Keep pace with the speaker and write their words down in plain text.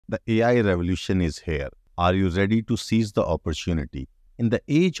The AI revolution is here. Are you ready to seize the opportunity? In the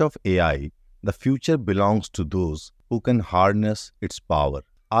age of AI, the future belongs to those who can harness its power.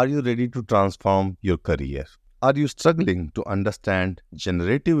 Are you ready to transform your career? Are you struggling to understand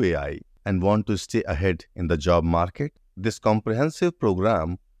generative AI and want to stay ahead in the job market? This comprehensive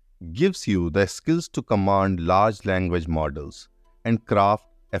program gives you the skills to command large language models and craft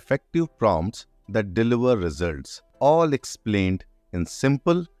effective prompts that deliver results, all explained in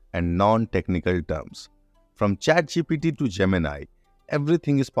simple and non-technical terms. From ChatGPT to Gemini,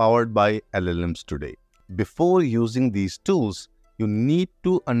 everything is powered by LLMs today. Before using these tools, you need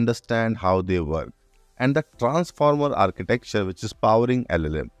to understand how they work and the transformer architecture which is powering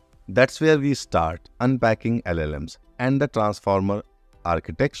LLM. That's where we start unpacking LLMs and the transformer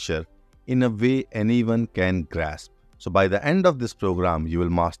architecture in a way anyone can grasp. So by the end of this program, you will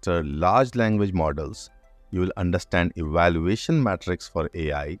master large language models, you will understand evaluation metrics for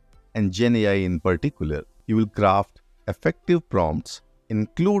AI and Gen AI in particular. You will craft effective prompts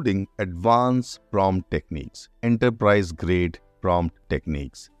including advanced prompt techniques, enterprise-grade prompt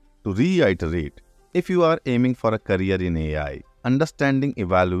techniques. To reiterate, if you are aiming for a career in AI, understanding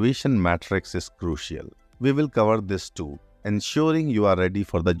evaluation metrics is crucial. We will cover this too, ensuring you are ready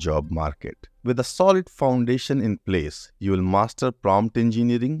for the job market. With a solid foundation in place, you will master prompt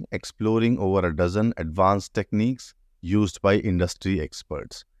engineering, exploring over a dozen advanced techniques used by industry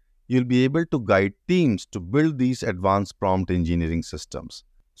experts. You'll be able to guide teams to build these advanced prompt engineering systems.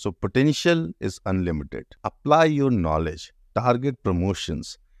 So potential is unlimited. Apply your knowledge, target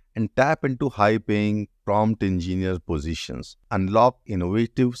promotions, and tap into high-paying prompt engineer positions. Unlock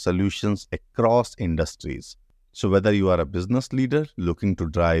innovative solutions across industries. So whether you are a business leader looking to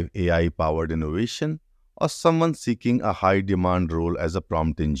drive AI-powered innovation or someone seeking a high-demand role as a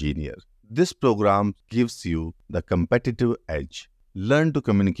prompt engineer, this program gives you the competitive edge. Learn to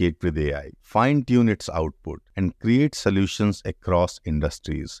communicate with AI, fine-tune its output, and create solutions across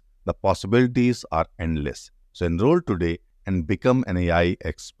industries. The possibilities are endless. So enroll today and become an AI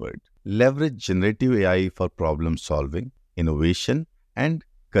expert. Leverage generative AI for problem solving, innovation, and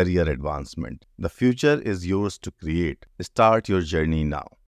career advancement. The future is yours to create. Start your journey now.